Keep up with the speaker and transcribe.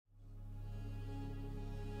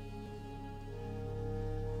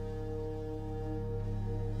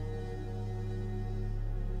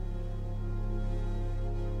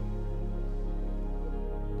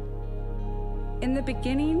In the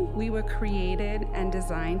beginning, we were created and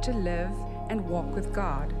designed to live and walk with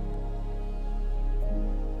God.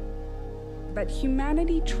 But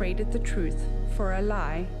humanity traded the truth for a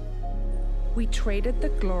lie. We traded the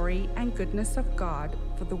glory and goodness of God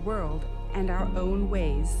for the world and our own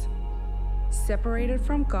ways. Separated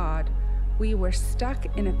from God, we were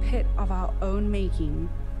stuck in a pit of our own making.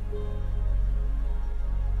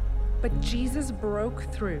 But Jesus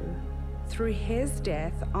broke through his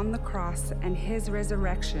death on the cross and his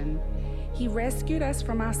resurrection. He rescued us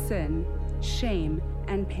from our sin, shame,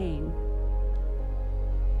 and pain.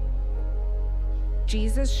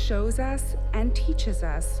 Jesus shows us and teaches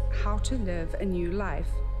us how to live a new life,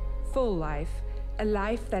 full life, a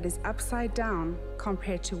life that is upside down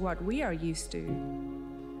compared to what we are used to.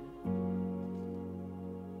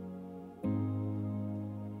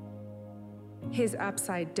 His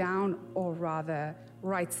upside down, or rather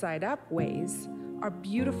right side up ways are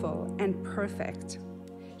beautiful and perfect.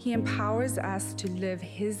 He empowers us to live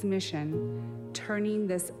his mission, turning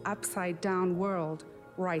this upside down world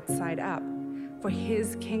right side up for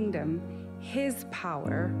his kingdom, his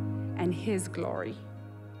power, and his glory.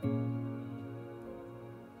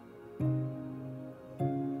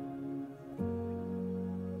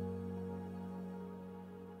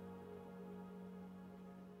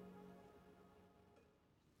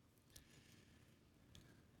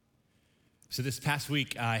 So this past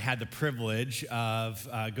week, I had the privilege of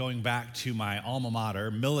going back to my alma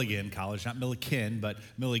mater, Milligan College, not Millikin, but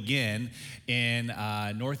Milligan in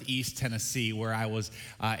Northeast Tennessee, where I was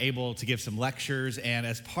able to give some lectures. And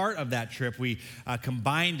as part of that trip, we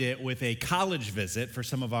combined it with a college visit for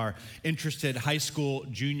some of our interested high school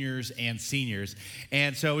juniors and seniors.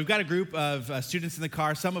 And so we've got a group of students in the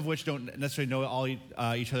car, some of which don't necessarily know all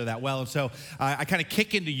each other that well. And so I kind of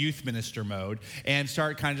kick into youth minister mode and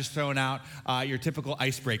start kind of just throwing out your typical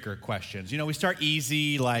icebreaker questions. You know, we start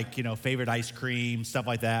easy, like, you know, favorite ice cream, stuff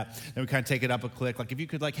like that. Then we kind of take it up a click. Like, if you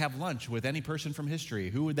could, like, have lunch with any person from history,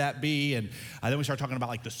 who would that be? And then we start talking about,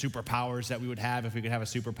 like, the superpowers that we would have if we could have a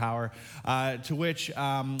superpower. To which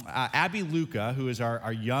Abby Luca, who is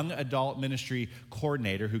our young adult ministry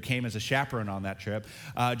coordinator, who came as a chaperone on that trip,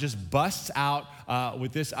 just busts out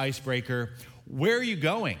with this icebreaker: where are you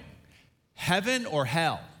going? Heaven or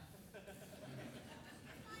hell?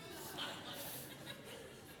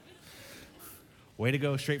 Way to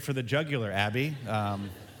go straight for the jugular, Abby.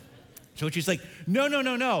 So she's like,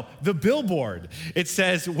 no, the billboard. It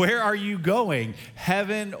says, where are you going,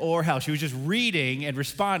 heaven or hell? She was just reading and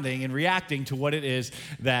responding and reacting to what it is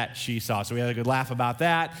that she saw. So we had a good laugh about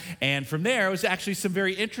that. And from there, it was actually some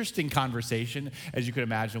very interesting conversation, as you could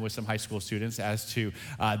imagine, with some high school students as to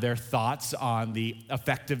their thoughts on the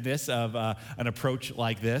effectiveness of an approach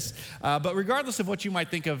like this. But regardless of what you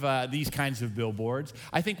might think of these kinds of billboards,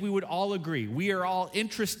 I think we would all agree. We are all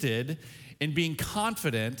interested in being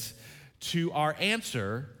confident to our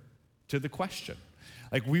answer to the question.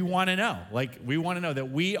 Like, we want to know. We want to know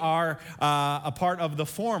that we are a part of the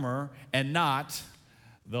former and not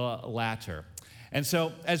the latter. And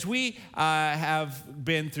so as we have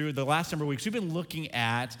been through the last number of weeks, we've been looking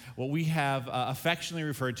at what we have affectionately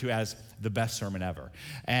referred to as the best sermon ever,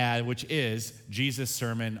 which is Jesus'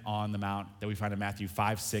 Sermon on the Mount that we find in Matthew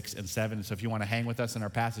 5, 6, and 7. And so if you want to hang with us in our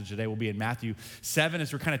passage today, we'll be in Matthew 7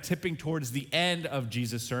 as we're kind of tipping towards the end of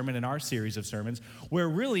Jesus' sermon in our series of sermons, where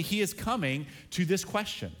really he is coming to this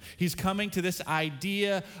question. He's coming to this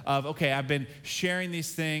idea of, okay, I've been sharing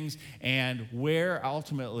these things, and where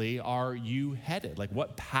ultimately are you headed? Like,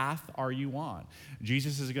 what path are you on?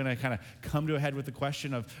 Jesus is going to kind of come to a head with the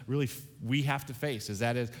question of really we have to face,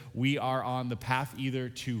 we are on the path either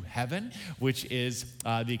to heaven, which is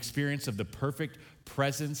the experience of the perfect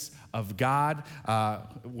presence of God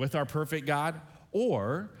with our perfect God,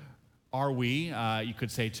 or are we, you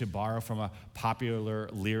could say, to borrow from a popular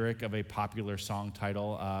lyric of a popular song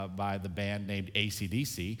title by the band named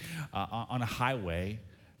AC/DC, on a highway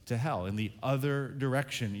to hell, in the other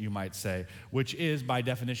direction, you might say, which is, by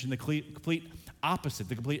definition, the complete opposite,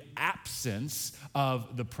 the complete absence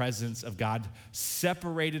of the presence of God,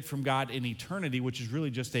 separated from God in eternity, which is really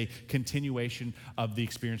just a continuation of the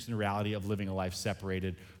experience and the reality of living a life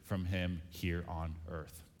separated from him here on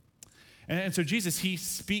earth. And so Jesus, he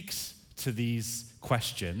speaks to these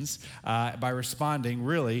questions by responding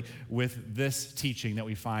really with this teaching that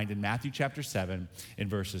we find in Matthew chapter 7 in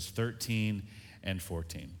verses 13 and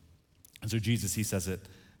 14. And so Jesus, he says it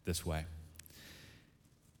this way.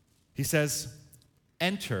 He says,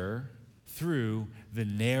 enter through the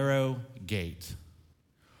narrow gate,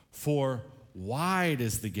 for wide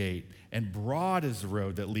is the gate and broad is the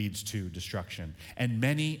road that leads to destruction, and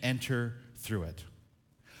many enter through it.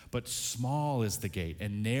 But small is the gate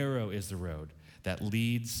and narrow is the road that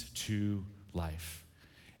leads to life,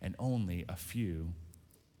 and only a few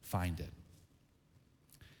find it.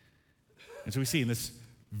 And so we see in this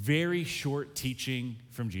very short teaching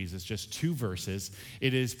from Jesus, just 2 verses,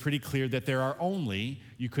 it is pretty clear that there are only,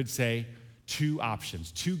 you could say, 2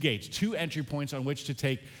 options, 2 gates, 2 entry points on which to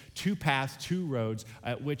take, 2 paths, 2 roads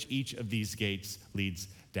at which each of these gates leads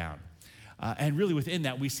down. And really within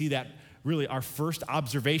that, we see that really our first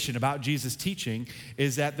observation about Jesus' teaching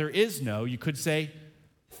is that there is no, you could say,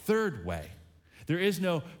 third way. There is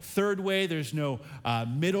no third way. There's no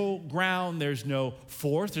middle ground. There's no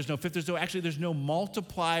fourth. There's no fifth. There's no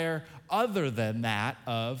multiplier other than that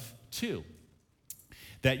of 2.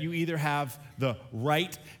 That you either have the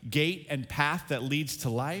right gate and path that leads to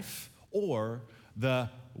life or the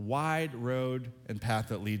wide road and path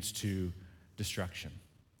that leads to destruction.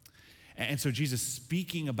 And so Jesus,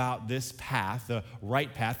 speaking about this path, the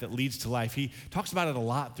right path that leads to life, he talks about it a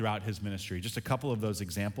lot throughout his ministry. Just a couple of those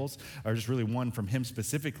examples are just really one from him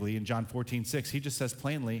specifically. In John 14:6, he just says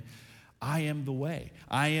plainly, I am the way,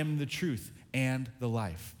 I am the truth, and the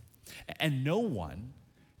life. And no one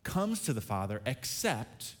comes to the Father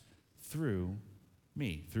except through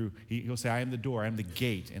me. He'll say, I am the door, I am the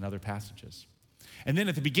gate in other passages. And then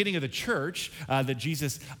at the beginning of the church that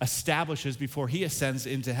Jesus establishes before he ascends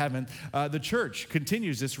into heaven, the church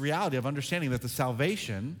continues this reality of understanding that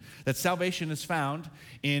salvation is found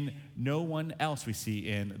in no one else, we see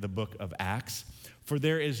in the book of Acts. For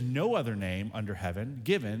there is no other name under heaven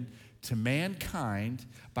given to mankind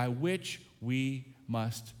by which we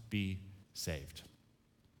must be saved.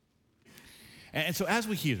 And so as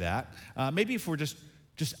we hear that, maybe if we're just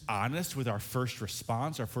honest with our first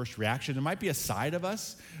response, our first reaction, there might be a side of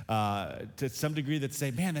us to some degree that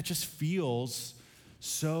say, man, that just feels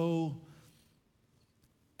so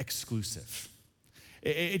exclusive.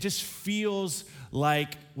 It just feels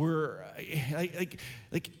like we're,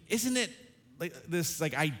 like isn't it like this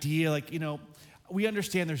like idea, like, you know, we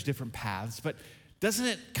understand there's different paths, but doesn't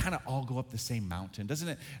it kind of all go up the same mountain? Doesn't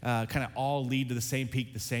it kind of all lead to the same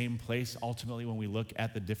peak, the same place, ultimately, when we look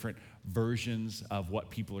at the different versions of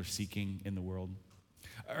what people are seeking in the world?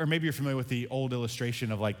 Or maybe you're familiar with the old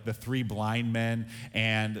illustration of like the 3 blind men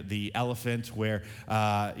and the elephant where,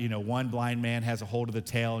 one blind man has a hold of the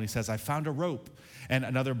tail and he says, I found a rope. And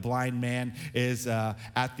another blind man is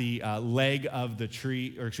at the leg of the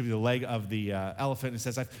tree, or excuse me, the leg of the elephant and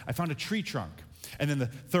says, I found a tree trunk. And then the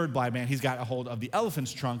third blind man, he's got a hold of the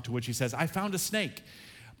elephant's trunk, to which he says, I found a snake.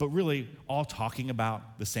 But really all talking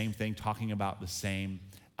about the same thing, talking about the same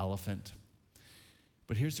elephant.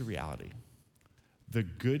 But here's the reality. The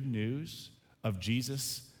good news of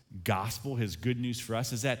Jesus' gospel, his good news for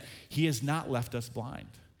us, is that he has not left us blind.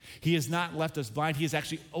 He has not left us blind. He has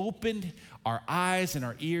actually opened our eyes and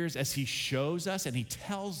our ears as he shows us and he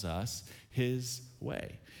tells us his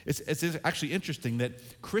way. It's actually interesting that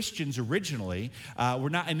Christians originally were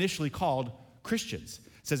not initially called Christians.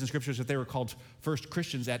 It says in scriptures that they were called first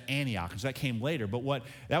Christians at Antioch, and so that came later. But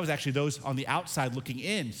that was actually those on the outside looking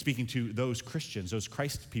in, speaking to those Christians, those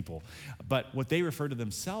Christ people. But what they referred to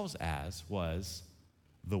themselves as was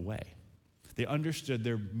the way. They understood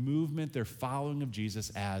their movement, their following of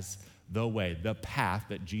Jesus as the way, the path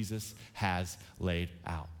that Jesus has laid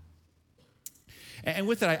out. And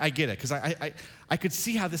with that, I get it, because I could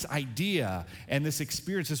see how this idea and this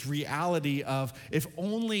experience, this reality of if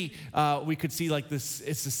only we could see like this,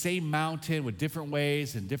 it's the same mountain with different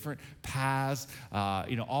ways and different paths,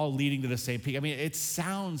 all leading to the same peak. I mean, it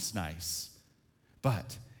sounds nice,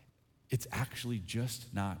 but it's actually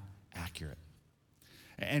just not accurate.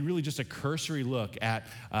 And really just a cursory look at,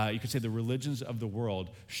 you could say, the religions of the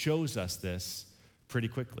world shows us this pretty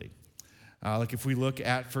quickly. Like if we look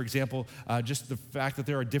at, for example, just the fact that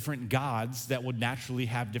there are different gods that would naturally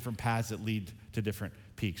have different paths that lead to different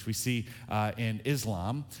peaks. We see in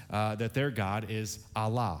Islam that their God is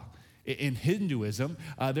Allah. In Hinduism,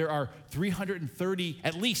 there are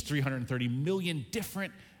at least 330 million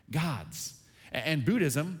different gods. And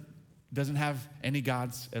Buddhism doesn't have any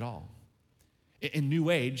gods at all. In New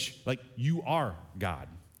Age, like you are God.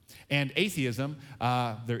 And atheism,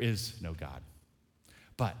 there is no God.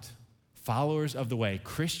 But followers of the way,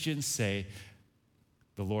 Christians say,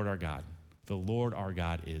 the Lord our God. The Lord our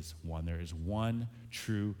God is one. There is one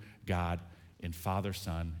true God in Father,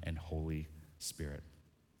 Son, and Holy Spirit.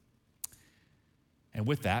 And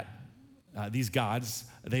with that, these gods,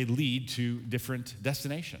 they lead to different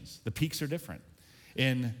destinations. The peaks are different.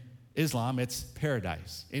 In Islam, it's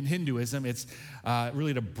paradise. In Hinduism, it's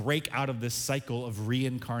really to break out of this cycle of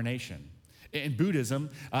reincarnation. In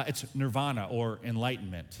Buddhism, it's nirvana or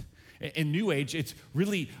enlightenment. In New Age, it's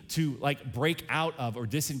really to like break out of or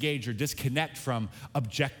disengage or disconnect from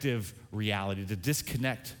objective reality, to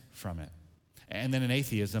disconnect from it. And then in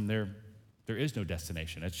atheism, there is no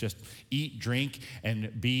destination. It's just eat, drink,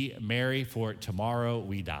 and be merry, for tomorrow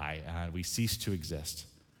we die. We cease to exist.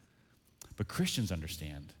 But Christians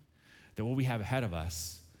understand that what we have ahead of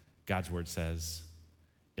us, God's word says,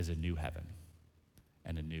 is a new heaven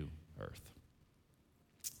and a new earth.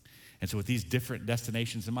 And so with these different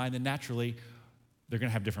destinations in mind, then naturally, they're going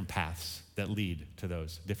to have different paths that lead to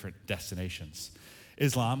those different destinations.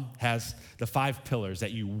 Islam has the 5 pillars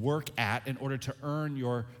that you work at in order to earn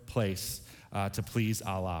your place to please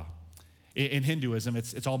Allah. In Hinduism,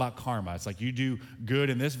 it's all about karma. It's like you do good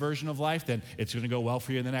in this version of life, then it's going to go well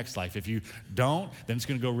for you in the next life. If you don't, then it's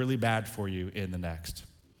going to go really bad for you in the next.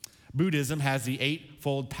 Buddhism has the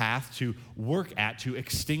 8-fold path to work at, to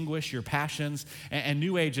extinguish your passions. And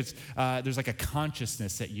New Age, there's like a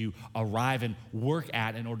consciousness that you arrive and work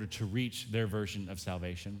at in order to reach their version of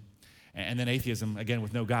salvation. And then atheism, again,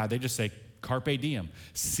 with no God, they just say, carpe diem,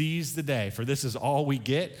 seize the day, for this is all we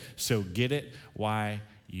get, so get it while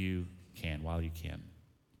you can.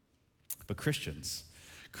 But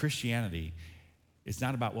Christianity is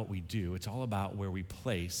not about what we do. It's all about where we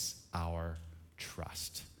place our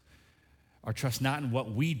trust. Our trust not in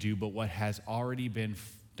what we do, but what has already been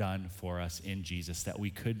done for us in Jesus that we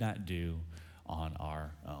could not do on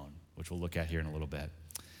our own, which we'll look at here in a little bit.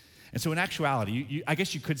 And so in actuality, I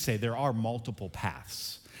guess you could say there are multiple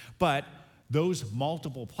paths, but those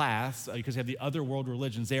multiple paths, because you have the other world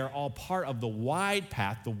religions, they are all part of the wide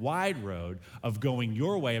path, the wide road of going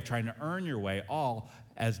your way, of trying to earn your way, all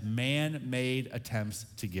as man-made attempts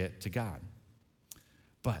to get to God.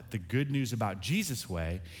 But the good news about Jesus'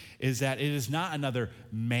 way is that it is not another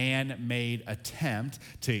man-made attempt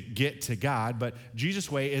to get to God, but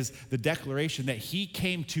Jesus' way is the declaration that he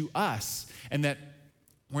came to us and that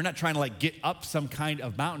we're not trying to like get up some kind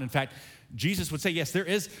of mountain. In fact, Jesus would say, yes, there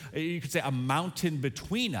is, you could say, a mountain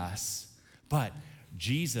between us, but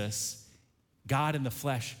Jesus, God in the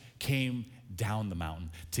flesh, came down the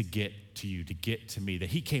mountain to get to you, to get to me, that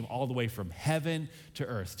he came all the way from heaven to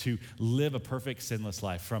earth to live a perfect sinless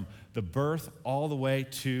life, from the birth all the way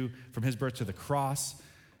from his birth to the cross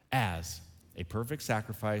as a perfect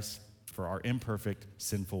sacrifice for our imperfect,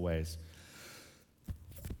 sinful ways.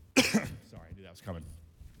 Sorry, I knew that was coming.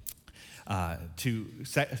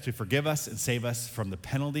 To forgive us and save us from the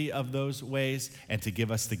penalty of those ways and to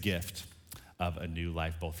give us the gift of a new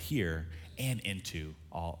life, both here and into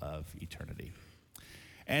all of eternity.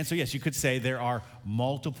 And so, yes, you could say there are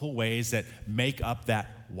multiple ways that make up that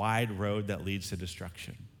wide road that leads to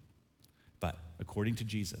destruction. But according to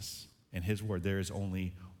Jesus and his word, there is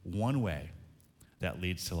only one way that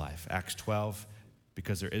leads to life. Acts 12,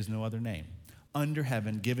 because there is no other name under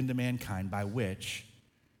heaven given to mankind by which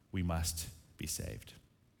we must be saved.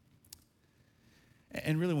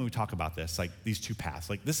 And really, when we talk about this, like these two paths,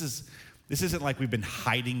 like this isn't like we've been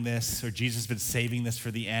hiding this or Jesus has been saving this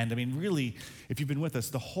for the end. I mean, really, if you've been with us,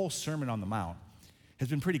 the whole Sermon on the Mount has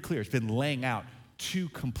been pretty clear. It's been laying out 2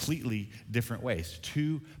 completely different ways,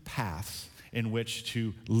 2 paths in which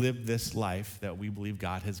to live this life that we believe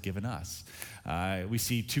God has given us. We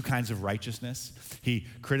see 2 kinds of righteousness. He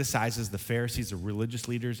criticizes the Pharisees, the religious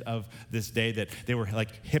leaders of this day, that they were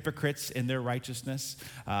like hypocrites in their righteousness,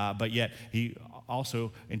 but yet he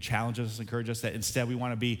also challenges us, encourages us that instead we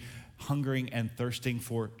want to be hungering and thirsting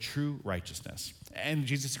for true righteousness. And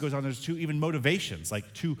Jesus goes on, there's 2 even motivations,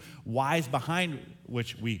 like 2 whys behind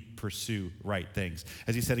which we pursue right things.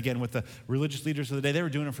 As he said again with the religious leaders of the day, they were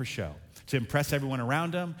doing it for show, to impress everyone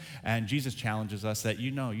around them. And Jesus challenges us that,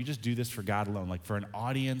 you just do this for God alone, like for an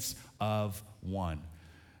audience of one.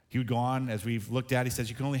 He would go on, as we've looked at, he says,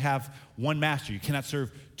 you can only have one master. You cannot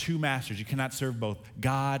serve 2 masters. You cannot serve both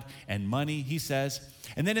God and money, he says.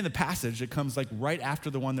 And then in the passage, it comes like right after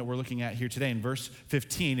the one that we're looking at here today. In verse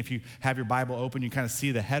 15, if you have your Bible open, you kind of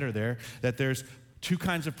see the header there, that there's 2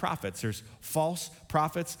 kinds of prophets. There's false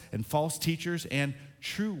prophets and false teachers and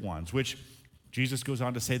true ones, which Jesus goes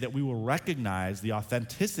on to say that we will recognize the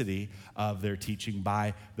authenticity of their teaching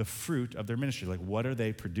by the fruit of their ministry. Like, what are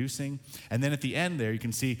they producing? And then at the end there, you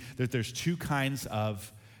can see that there's 2 kinds of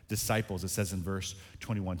disciples. It says in verse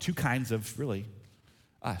 21, 2 kinds of, really,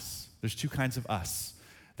 us. There's 2 kinds of us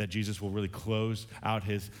that Jesus will really close out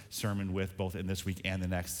his sermon with, both in this week and the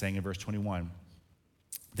next, saying in verse 21,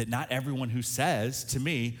 that not everyone who says to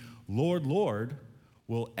me, Lord, Lord,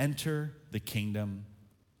 will enter the kingdom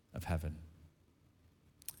of heaven.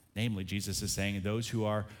 Namely, Jesus is saying, those who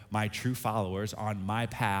are my true followers on my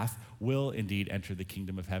path will indeed enter the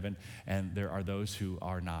kingdom of heaven. And there are those who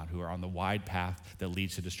are not, who are on the wide path that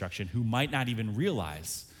leads to destruction, who might not even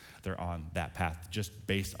realize they're on that path, just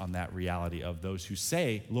based on that reality of those who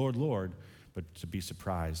say, Lord, Lord, but to be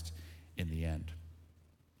surprised in the end.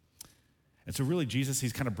 And so really, Jesus,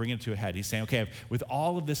 he's kind of bringing it to a head. He's saying, okay, with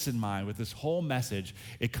all of this in mind, with this whole message,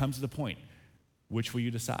 it comes to the point, which will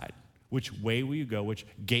you decide? Which way will you go? Which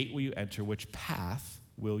gate will you enter? Which path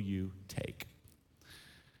will you take?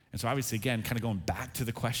 And so obviously, again, kind of going back to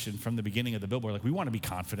the question from the beginning of the billboard, like we want to be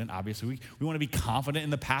confident, obviously. We want to be confident in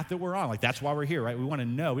the path that we're on. Like that's why we're here, right? We want to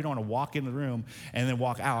know. We don't want to walk in the room and then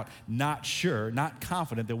walk out not sure, not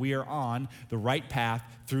confident that we are on the right path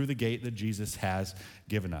through the gate that Jesus has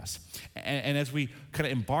given us. And as we kind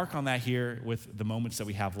of embark on that here with the moments that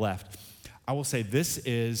we have left, I will say this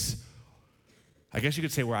is, I guess you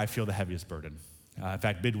could say, where I feel the heaviest burden. In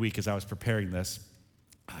fact, midweek, as I was preparing this,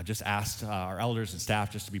 I just asked our elders and staff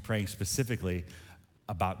just to be praying specifically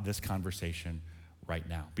about this conversation right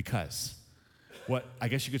now. Because what I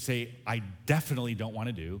guess you could say I definitely don't want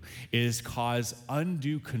to do is cause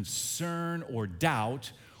undue concern or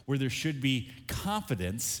doubt where there should be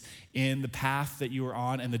confidence in the path that you are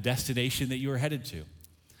on and the destination that you are headed to.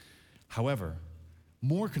 However,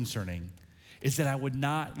 more concerning is that I would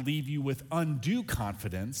not leave you with undue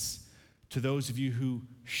confidence to those of you who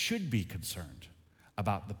should be concerned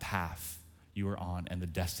about the path you are on and the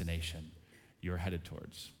destination you are headed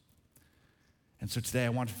towards. And so today I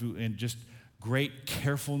want to, in just great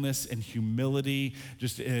carefulness and humility,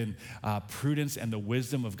 just in prudence and the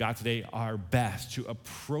wisdom of God today, our best to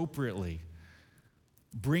appropriately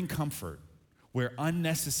bring comfort where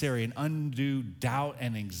unnecessary and undue doubt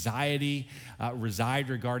and anxiety reside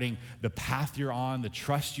regarding the path you're on, the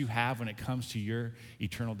trust you have when it comes to your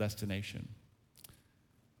eternal destination.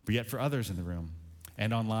 But yet for others in the room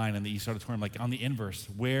and online in the East Auditorium, like on the inverse,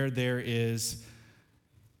 where there is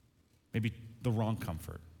maybe the wrong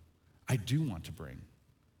comfort, I do want to bring,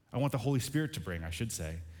 I want the Holy Spirit to bring, I should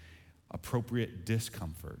say, appropriate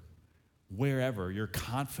discomfort wherever your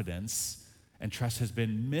confidence and trust has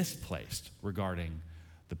been misplaced regarding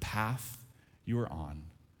the path you are on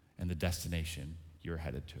and the destination you're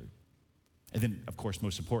headed to. And then, of course,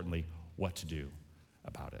 most importantly, what to do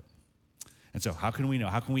about it. And so how can we know?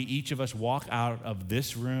 How can we, each of us, walk out of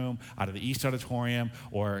this room, out of the East Auditorium,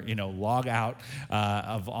 or log out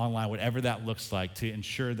of online, whatever that looks like, to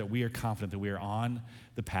ensure that we are confident that we are on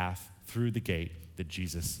the path through the gate that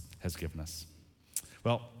Jesus has given us?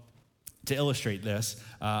 Well, to illustrate this,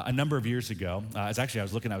 a number of years ago, I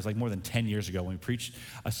was like more than 10 years ago when we preached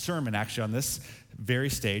a sermon actually on this very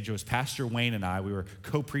stage. It was Pastor Wayne and I. We were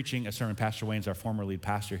co-preaching a sermon. Pastor Wayne's our former lead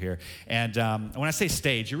pastor here. And when I say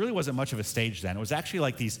stage, it really wasn't much of a stage then. It was actually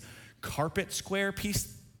like these carpet square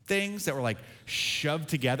piece things that were like shoved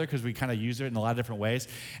together because we kind of use it in a lot of different ways.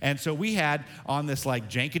 And so we had on this like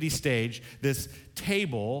jankety stage, this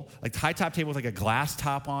table, like high top table with like a glass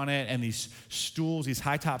top on it, and these stools, these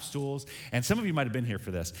high top stools. And some of you might have been here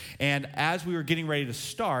for this. And as we were getting ready to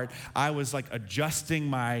start, I was like adjusting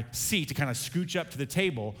my seat to kind of scooch up to the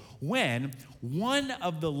table when one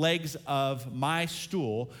of the legs of my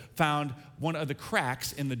stool found one of the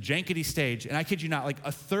cracks in the jankety stage. And I kid you not, like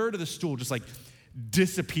a third of the stool just like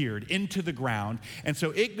disappeared into the ground. And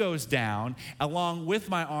so it goes down along with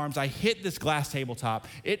my arms. I hit this glass tabletop.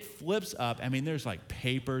 It flips up. I mean, there's like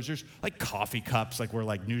papers, there's like coffee cups, like we're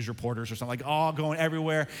like news reporters or something, like all going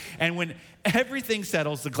everywhere. And when everything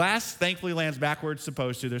settles, the glass thankfully lands back where it's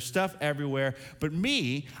supposed to. There's stuff everywhere. But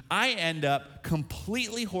me, I end up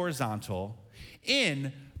completely horizontal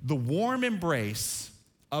in the warm embrace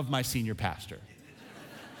of my senior pastor.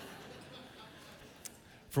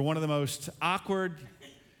 For one of the most awkward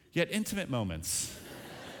yet intimate moments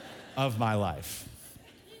of my life.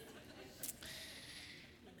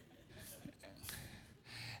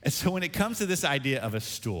 And so when it comes to this idea of a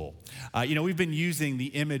stool, we've been using the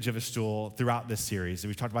image of a stool throughout this series.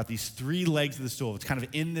 We've talked about these three legs of the stool. It's kind of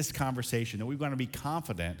in this conversation that we want to be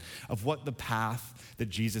confident of what the path that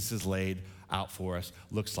Jesus has laid out for us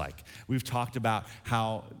looks like. We've talked about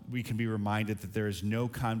how we can be reminded that there is no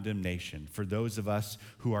condemnation for those of us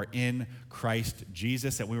who are in Christ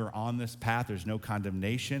Jesus, that we were on this path. There's no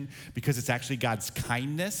condemnation because it's actually God's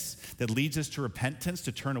kindness that leads us to repentance,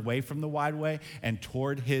 to turn away from the wide way and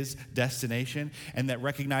toward his destination, and that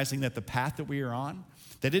recognizing that the path that we are on,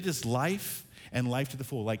 that it is life and life to the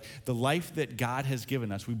full. Like the life that God has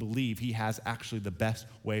given us, we believe he has actually the best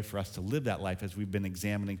way for us to live that life, as we've been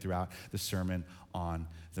examining throughout the Sermon on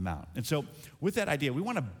the mount. And so with that idea, we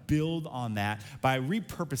want to build on that by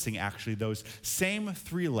repurposing actually those same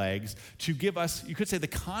three legs to give us, you could say, the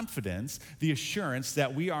confidence, the assurance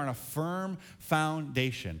that we are on a firm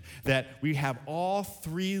foundation, that we have all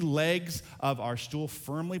three legs of our stool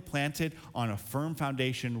firmly planted on a firm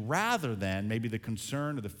foundation, rather than maybe the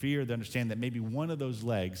concern or the fear, the understanding that maybe one of those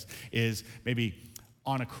legs is maybe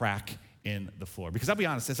on a crack in the floor. Because I'll be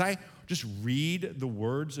honest, as I just read the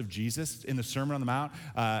words of Jesus in the Sermon on the Mount,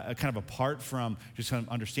 kind of apart from just some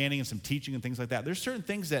understanding and some teaching and things like that, there's certain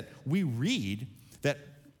things that we read that,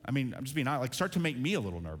 I'm just being honest, like start to make me a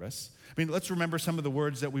little nervous. Let's remember some of the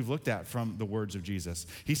words that we've looked at from the words of Jesus.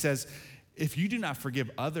 He says, if you do not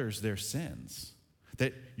forgive others their sins,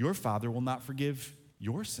 that your Father will not forgive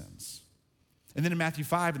your sins. And then in Matthew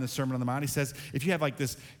 5, in the Sermon on the Mount, he says, if you have like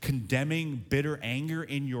this condemning, bitter anger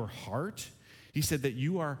in your heart, he said that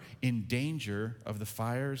you are in danger of the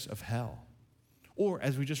fires of hell. Or,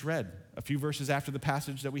 as we just read, a few verses after the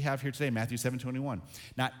passage that we have here today, Matthew 7:21,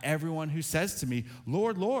 not everyone who says to me,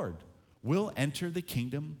 Lord, Lord, will enter the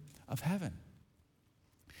kingdom of heaven.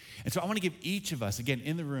 And so I want to give each of us, again,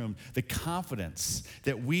 in the room, the confidence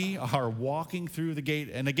that we are walking through the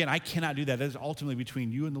gate. And again, I cannot do that. That is ultimately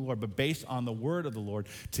between you and the Lord, but based on the word of the Lord,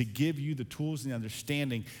 to give you the tools and the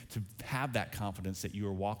understanding to have that confidence that you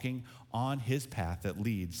are walking on his path that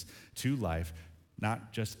leads to life,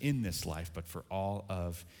 not just in this life, but for all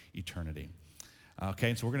of eternity. Okay,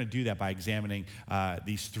 and so we're going to do that by examining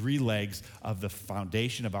these three legs of the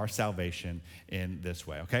foundation of our salvation in this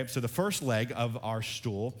way, okay? So the first leg of our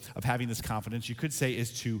stool of having this confidence, you could say,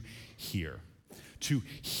 is to hear. To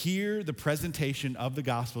hear the presentation of the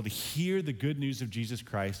gospel, to hear the good news of Jesus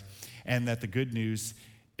Christ, and that the good news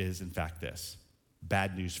is, in fact, this.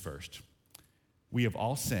 Bad news first. We have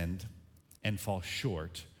all sinned and fall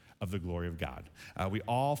short of the glory of God. We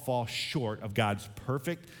all fall short of God's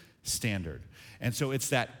perfect standard. And so it's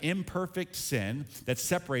that imperfect sin that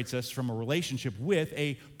separates us from a relationship with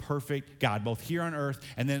a perfect God, both here on earth,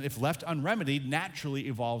 and then if left unremedied, naturally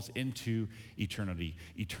evolves into eternity,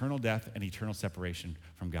 eternal death and eternal separation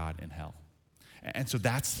from God in hell. And so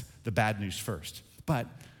that's the bad news first. But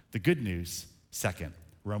the good news second,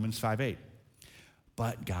 Romans 5:8.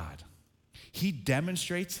 But God, he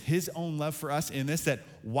demonstrates his own love for us in this, that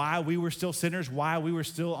while we were still sinners, while we were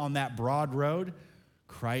still on that broad road,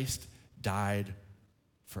 Christ died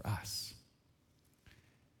for us.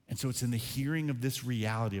 And so it's in the hearing of this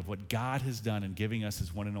reality of what God has done in giving us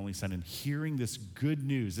his one and only Son, and hearing this good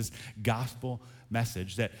news, this gospel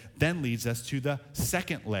message, that then leads us to the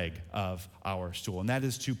second leg of our stool, and that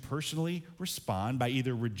is to personally respond by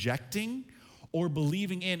either rejecting or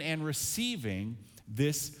believing in and receiving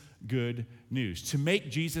this good news. To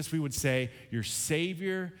make Jesus, we would say, your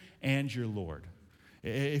Savior and your Lord.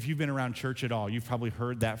 If you've been around church at all, you've probably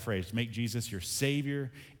heard that phrase, make Jesus your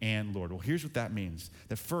Savior and Lord. Well, here's what that means.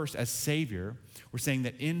 That first, as Savior, we're saying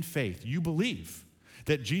that in faith, you believe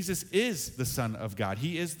that Jesus is the Son of God.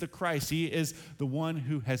 He is the Christ. He is the one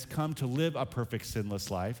who has come to live a perfect, sinless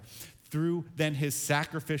life. Through then his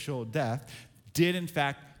sacrificial death, did in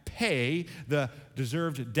fact pay the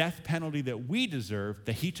deserved death penalty that we deserve,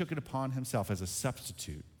 that he took it upon himself as a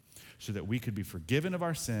substitute, so that we could be forgiven of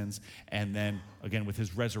our sins, and then, again, with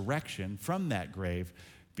his resurrection from that grave,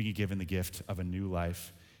 being given the gift of a new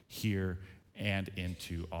life here and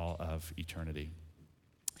into all of eternity.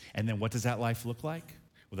 And then what does that life look like?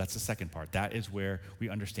 Well, that's the second part. That is where we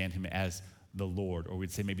understand him as the Lord, or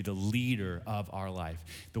we'd say maybe the leader of our life,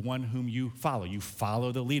 the one whom you follow. You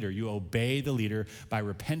follow the leader. You obey the leader by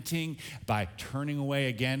repenting, by turning away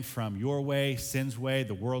again from your way, sin's way,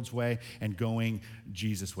 the world's way, and going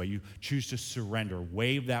Jesus' way. You choose to surrender,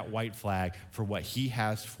 wave that white flag for what he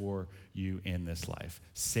has for you in this life,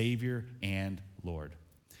 Savior and Lord.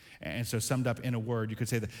 And so summed up in a word, you could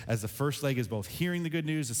say that as the first leg is both hearing the good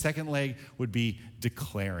news, the second leg would be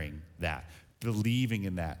declaring that, believing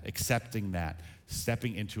in that, accepting that,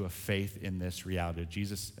 stepping into a faith in this reality of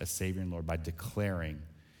Jesus as Savior and Lord by declaring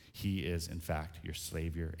he is, in fact, your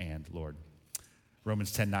Savior and Lord.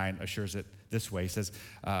 Romans 10:9 assures it this way. He says,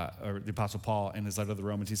 or the Apostle Paul in his letter to the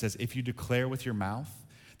Romans, he says, if you declare with your mouth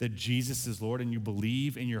that Jesus is Lord and you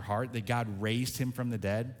believe in your heart that God raised him from the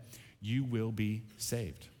dead, you will be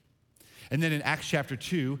saved. And then in Acts chapter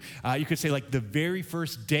 2, you could say like the very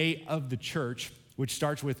first day of the church, which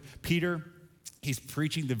starts with Peter. He's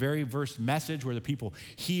preaching the very first message where the people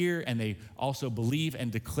hear and they also believe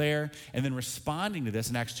and declare. And then responding to this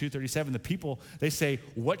in Acts 2:37, the people, they say,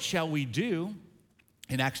 what shall we do?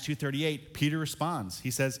 In Acts 2:38, Peter responds.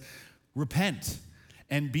 He says, repent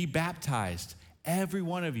and be baptized, every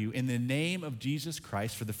one of you, in the name of Jesus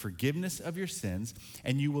Christ for the forgiveness of your sins,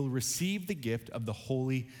 and you will receive the gift of the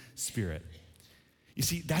Holy Spirit. You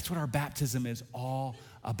see, that's what our baptism is all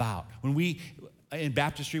about. When we, in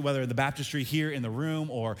baptistry, whether in the baptistry here in the room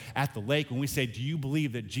or at the lake, when we say, do you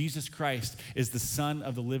believe that Jesus Christ is the Son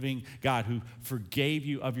of the living God who forgave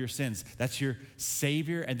you of your sins? That's your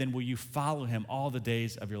Savior, and then will you follow him all the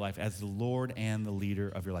days of your life as the Lord and the leader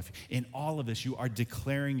of your life? In all of this, you are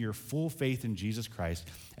declaring your full faith in Jesus Christ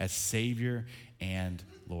as Savior and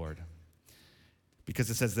Lord. Because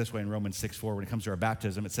it says this way in Romans 6:4, when it comes to our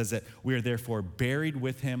baptism, it says that we are therefore buried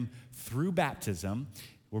with him through baptism.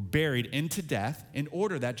 We're buried into death in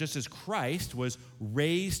order that just as Christ was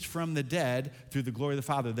raised from the dead through the glory of the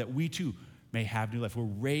Father, that we too may have new life. We're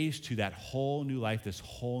raised to that whole new life, this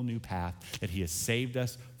whole new path that he has saved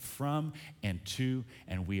us from and to,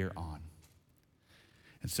 and we are on.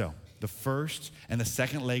 And so the first and the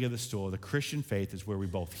second leg of the stool, the Christian faith, is where we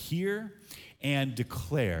both hear and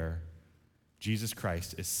declare Jesus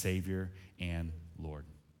Christ is Savior and Lord.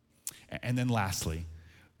 And then lastly,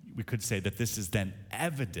 we could say that this is then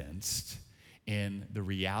evidenced in the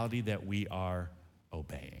reality that we are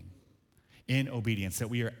obeying. In obedience, that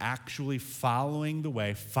we are actually following the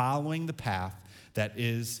way, following the path that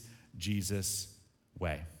is Jesus'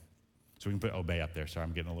 way. So we can put obey up there. Sorry,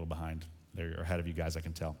 I'm getting a little behind. They're ahead of you guys, I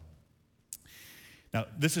can tell. Now,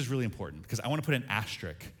 this is really important because I want to put an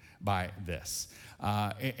asterisk by this.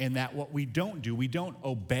 And that what we don't do, we don't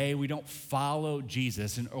obey, we don't follow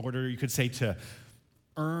Jesus in order, you could say, to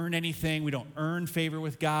earn anything. We don't earn favor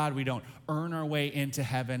with God. We don't earn our way into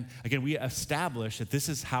heaven. Again, we establish that this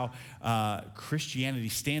is how Christianity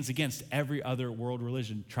stands against every other world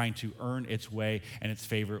religion trying to earn its way and its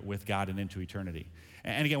favor with God and into eternity.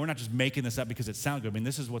 And again, we're not just making this up because it sounds good. I mean,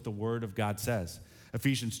 this is what the Word of God says.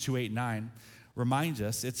 Ephesians 2:8-9 reminds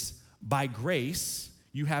us it's by grace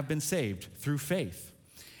you have been saved through faith,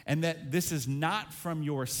 and that this is not from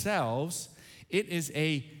yourselves, it is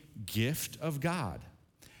a gift of God,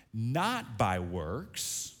 not by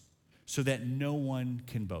works, so that no one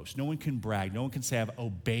can boast. No one can brag. No one can say, I've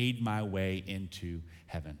obeyed my way into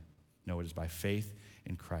heaven. No, it is by faith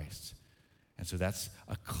in Christ. And so that's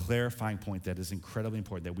a clarifying point that is incredibly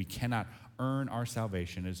important, that we cannot earn our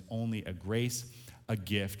salvation. It is only a grace, a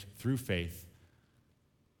gift through faith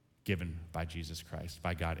given by Jesus Christ,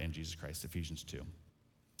 by God and Jesus Christ, Ephesians 2.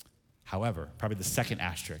 However, probably the second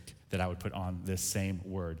asterisk that I would put on this same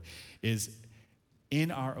word is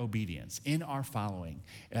in our obedience, in our following.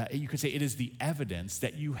 You could say it is the evidence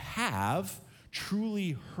that you have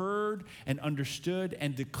truly heard and understood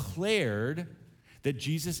and declared that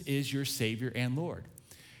Jesus is your Savior and Lord.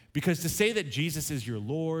 Because to say that Jesus is your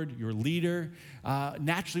Lord, your leader,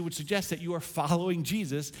 naturally would suggest that you are following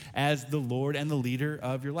Jesus as the Lord and the leader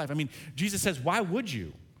of your life. I mean, Jesus says, why would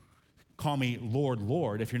you call me Lord,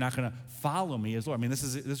 Lord, if you're not going to follow me as Lord? I mean, this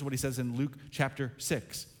is what he says in Luke chapter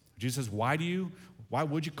 6. Jesus says, why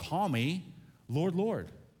would you call me Lord,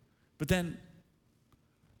 Lord, but then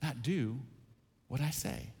not do what I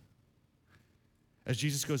say? As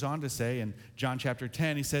Jesus goes on to say in John chapter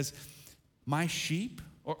 10, he says, my sheep,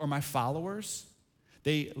 or my followers,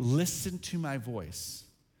 they listen to my voice.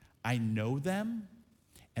 I know them,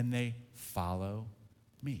 and they follow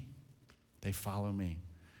me. They follow me.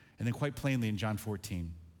 And then quite plainly in John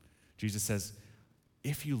 14, Jesus says,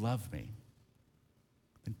 if you love me,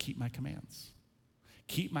 then keep my commands.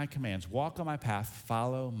 Keep my commands. Walk on my path.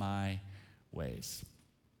 Follow my ways.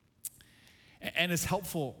 And as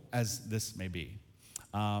helpful as this may be,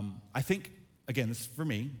 I think, again, this is for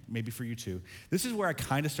me, maybe for you too, this is where I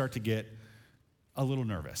kind of start to get a little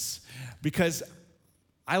nervous because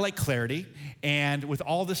I like clarity, and with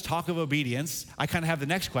all this talk of obedience, I kind of have the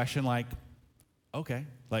next question like, okay,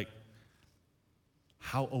 like,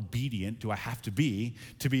 how obedient do I have to be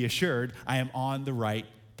assured I am on the right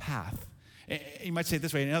path? You might say it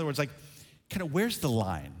this way, in other words, like, kind of where's the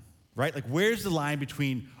line, right? Like, where's the line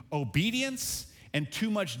between obedience and too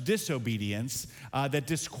much disobedience that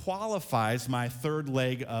disqualifies my third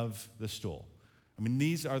leg of the stool? I mean,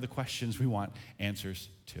 these are the questions we want answers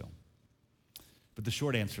to. But the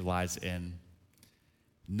short answer lies in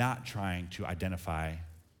not trying to identify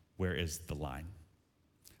where is the line,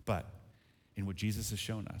 but in what Jesus has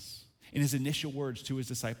shown us. In his initial words to his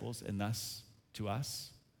disciples and thus to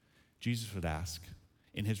us, Jesus would ask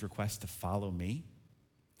in his request to follow me,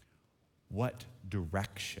 what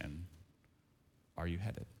direction are you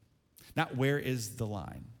headed? Not where is the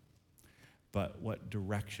line, but what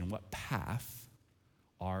direction, what path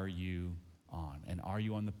are you on? And are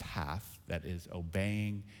you on the path that is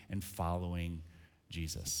obeying and following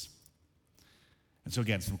Jesus? And so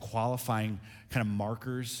again, some qualifying kind of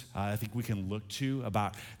markers I think we can look to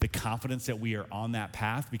about the confidence that we are on that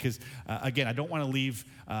path because, again, I don't want to leave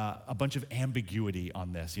a bunch of ambiguity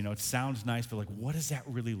on this. You know, it sounds nice, but like, what does that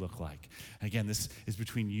really look like? And again, this is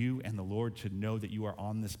between you and the Lord to know that you are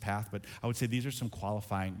on this path, but I would say these are some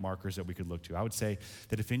qualifying markers that we could look to. I would say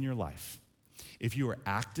that if in your life, if you are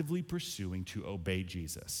actively pursuing to obey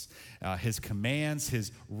Jesus, his commands,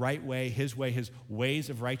 his right way, his ways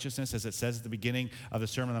of righteousness, as it says at the beginning of the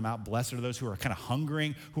Sermon on the Mount, blessed are those who are kind of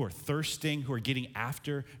hungering, who are thirsting, who are getting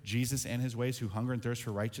after Jesus and his ways, who hunger and thirst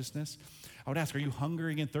for righteousness. I would ask, are you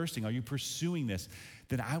hungering and thirsting? Are you pursuing this?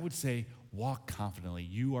 Then I would say, walk confidently.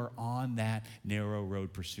 You are on that narrow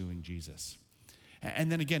road pursuing Jesus.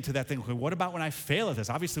 And then again, to that thing, what about when I fail at this?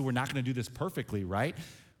 Obviously, we're not going to do this perfectly, right?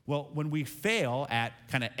 Well, when we fail at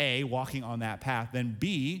kind of A, walking on that path, then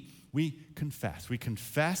B, we confess. We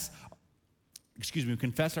confess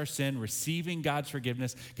our sin, receiving God's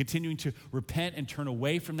forgiveness, continuing to repent and turn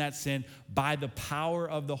away from that sin by the power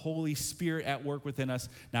of the Holy Spirit at work within us,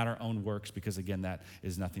 not our own works, because again, that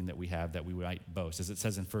is nothing that we have that we might boast. As it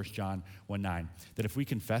says in 1 John 1:9, that if we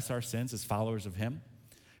confess our sins as followers of him,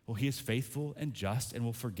 well, he is faithful and just and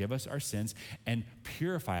will forgive us our sins and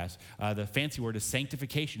purify us. The fancy word is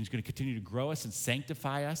sanctification. He's going to continue to grow us and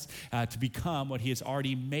sanctify us to become what he has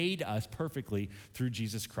already made us perfectly through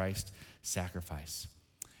Jesus Christ's sacrifice.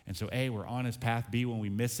 And so A, we're on his path. B, when we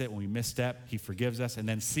miss it, when we misstep, he forgives us. And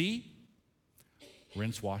then C,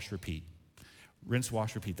 rinse, wash, repeat. Rinse,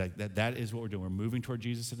 wash, repeat. That is what we're doing. We're moving toward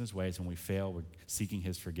Jesus in his ways. When we fail, we're seeking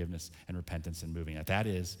his forgiveness and repentance and moving. That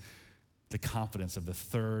is the confidence of the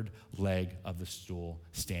third leg of the stool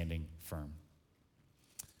standing firm.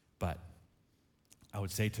 But I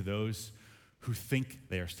would say to those who think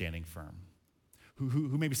they are standing firm,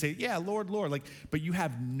 who maybe say, yeah, Lord, Lord, but you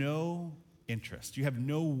have no interest, you have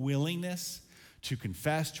no willingness to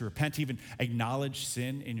confess, to repent, to even acknowledge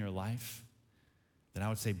sin in your life, then I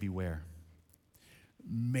would say beware.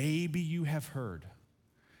 Maybe you have heard,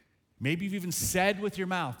 maybe you've even said with your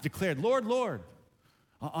mouth, declared, Lord, Lord,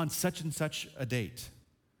 on such and such a date.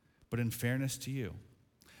 But in fairness to you,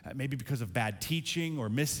 maybe because of bad teaching or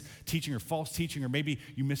misteaching or false teaching, or maybe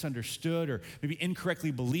you misunderstood or maybe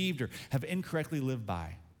incorrectly believed or have incorrectly lived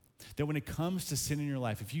by, that when it comes to sin in your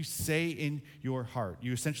life, if you say in your heart,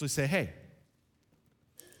 you essentially say, hey,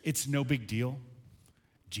 it's no big deal.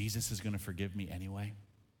 Jesus is going to forgive me anyway.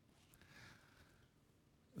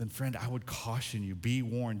 Then friend, I would caution you, be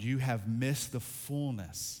warned, you have missed the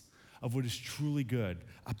fullness of what is truly good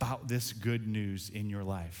about this good news in your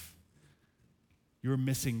life. You're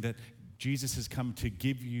missing that Jesus has come to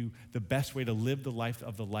give you the best way to live the life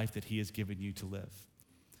that he has given you to live.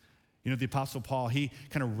 You know, the Apostle Paul, he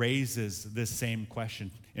kind of raises this same question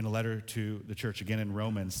in a letter to the church, again in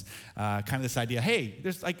Romans, kind of this idea, hey,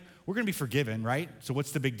 we're going to be forgiven, right? So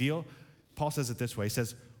what's the big deal? Paul says it this way. He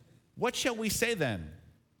says, what shall we say then?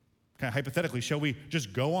 Kind of hypothetically, shall we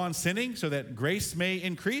just go on sinning so that grace may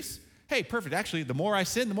increase? Hey, perfect. Actually, the more I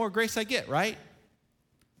sin, the more grace I get, right?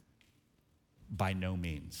 By no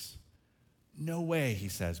means. No way, he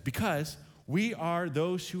says, because we are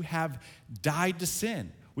those who have died to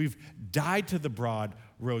sin. We've died to the broad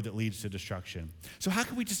road that leads to destruction. So how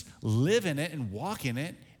can we just live in it and walk in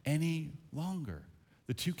it any longer?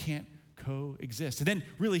 The two can't coexist. And then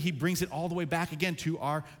really he brings it all the way back again to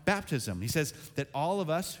our baptism. He says that all of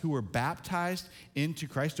us who were baptized into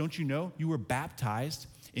Christ, don't you know, you were baptized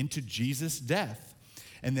into Jesus' death.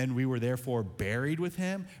 And then we were therefore buried with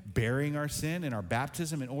him, burying our sin in our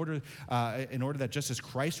baptism in order that just as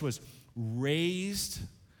Christ was raised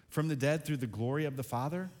from the dead through the glory of the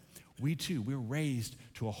Father, we too, we're raised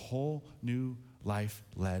to a whole new life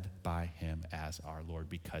led by him as our Lord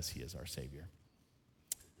because he is our Savior.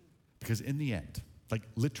 Because in the end, like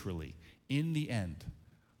literally, in the end,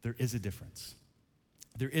 there is a difference.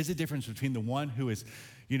 There is a difference between the one who is,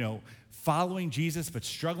 following Jesus but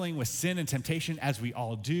struggling with sin and temptation as we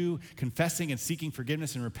all do, confessing and seeking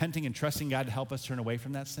forgiveness and repenting and trusting God to help us turn away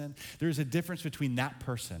from that sin. There is a difference between that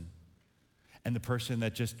person and the person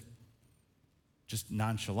that just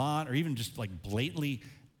nonchalant or even just like blatantly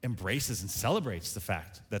embraces and celebrates the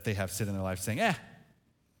fact that they have sin in their life, saying,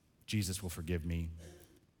 Jesus will forgive me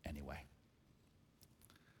anyway.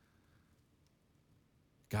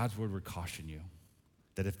 God's word would caution you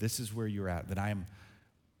that if this is where you're at, that I am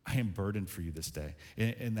burdened for you this day.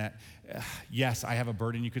 In that, yes, I have a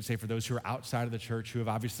burden, you could say, for those who are outside of the church who have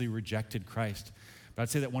obviously rejected Christ. But I'd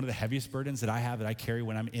say that one of the heaviest burdens that I have, that I carry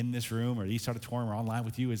when I'm in this room or the East Auditorium or online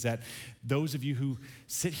with you, is that those of you who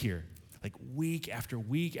sit here, like week after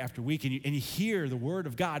week after week, and you hear the word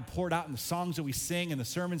of God poured out in the songs that we sing and the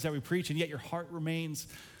sermons that we preach, and yet your heart remains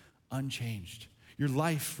unchanged. Your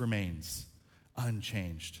life remains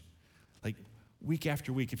unchanged. Like week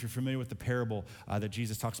after week, if you're familiar with the parable that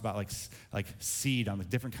Jesus talks about, like seed on the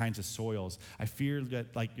different kinds of soils, I fear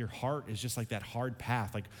that like your heart is just like that hard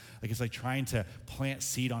path, like it's like trying to plant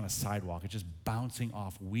seed on a sidewalk. It's just bouncing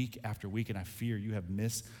off week after week, and I fear you have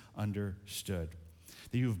misunderstood,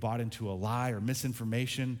 that you have bought into a lie or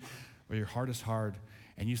misinformation, or your heart is hard,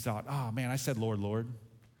 and you thought, oh man, I said Lord, Lord,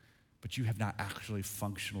 but you have not actually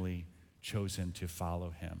functionally chosen to follow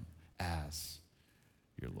him as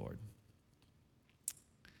your Lord.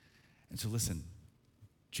 And so listen,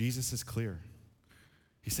 Jesus is clear.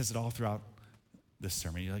 He says it all throughout this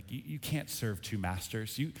sermon. You're like, you can't serve two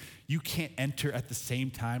masters. You can't enter at the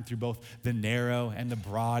same time through both the narrow and the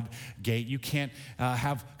broad gate. You can't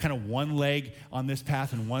have kind of one leg on this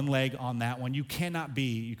path and one leg on that one. You cannot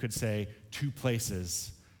be, you could say, two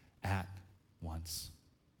places at once.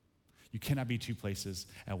 You cannot be two places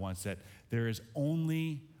at once. That there is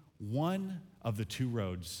only one of the two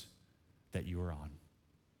roads that you are on.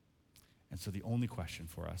 And so the only question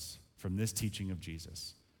for us from this teaching of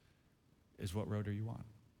Jesus is, what road are you on?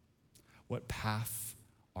 What path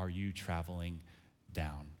are you traveling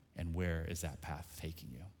down? And where is that path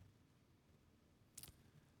taking you?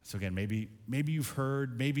 So again, maybe you've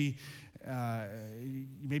heard, maybe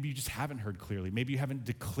you just haven't heard clearly. Maybe you haven't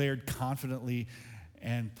declared confidently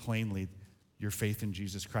and plainly your faith in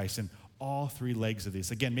Jesus Christ. And all three legs of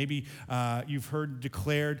this. Again, maybe you've heard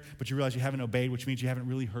declared, but you realize you haven't obeyed, which means you haven't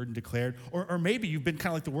really heard and declared. Or maybe you've been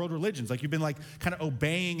kind of like the world religions, like you've been like kind of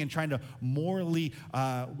obeying and trying to morally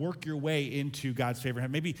work your way into God's favor.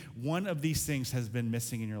 Maybe one of these things has been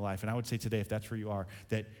missing in your life. And I would say today, if that's where you are,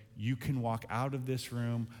 that you can walk out of this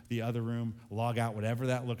room, the other room, log out, whatever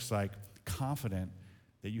that looks like, confident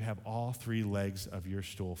that you have all three legs of your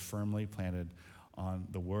stool firmly planted on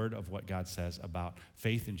the word of what God says about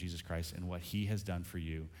faith in Jesus Christ and what he has done for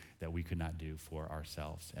you that we could not do for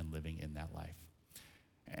ourselves, and living in that life.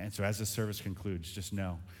 And so as this service concludes, just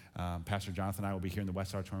know, Pastor Jonathan and I will be here in the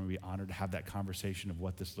West Auditorium. We'll be honored to have that conversation of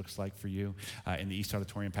what this looks like for you. In the East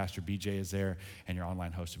Auditorium, Pastor BJ is there, and your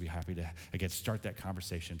online host will be happy to, again, start that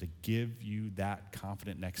conversation to give you that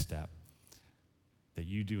confident next step that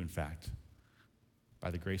you do, in fact,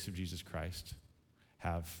 by the grace of Jesus Christ,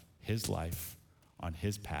 have his life on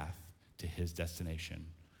his path to his destination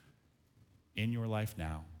in your life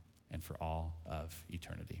now and for all of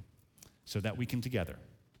eternity. So that we can together,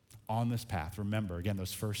 on this path, remember, again,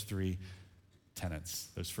 those first three tenets,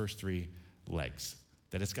 those first three legs,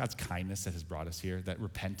 that it's God's kindness that has brought us here, that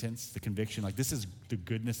repentance, the conviction, like this is the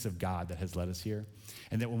goodness of God that has led us here.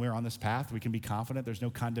 And that when we're on this path, we can be confident there's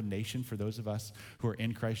no condemnation for those of us who are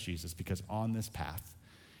in Christ Jesus, because on this path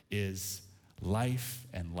is life,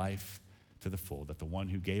 and life to the full, that the one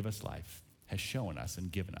who gave us life has shown us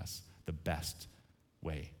and given us the best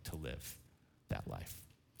way to live that life.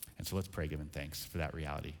 And so let's pray, giving thanks for that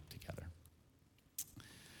reality together.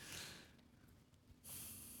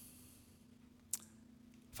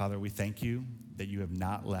 Father, we thank you that you have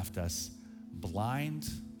not left us blind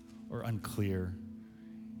or unclear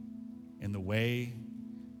in the way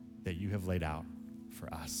that you have laid out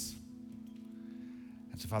for us.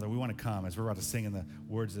 And so, Father, we want to come as we're about to sing in the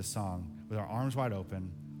words of this song with our arms wide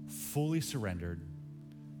open, fully surrendered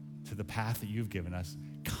to the path that you've given us,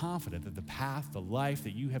 confident that the path, the life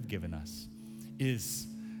that you have given us is,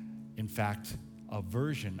 in fact, a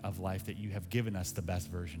version of life that you have given us, the best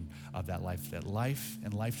version of that life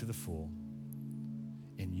and life to the full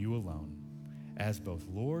in you alone, as both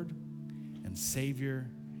Lord and Savior,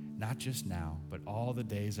 not just now, but all the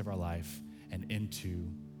days of our life and into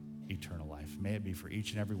eternal life. May it be for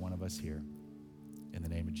each and every one of us here. In the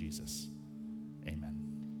name of Jesus.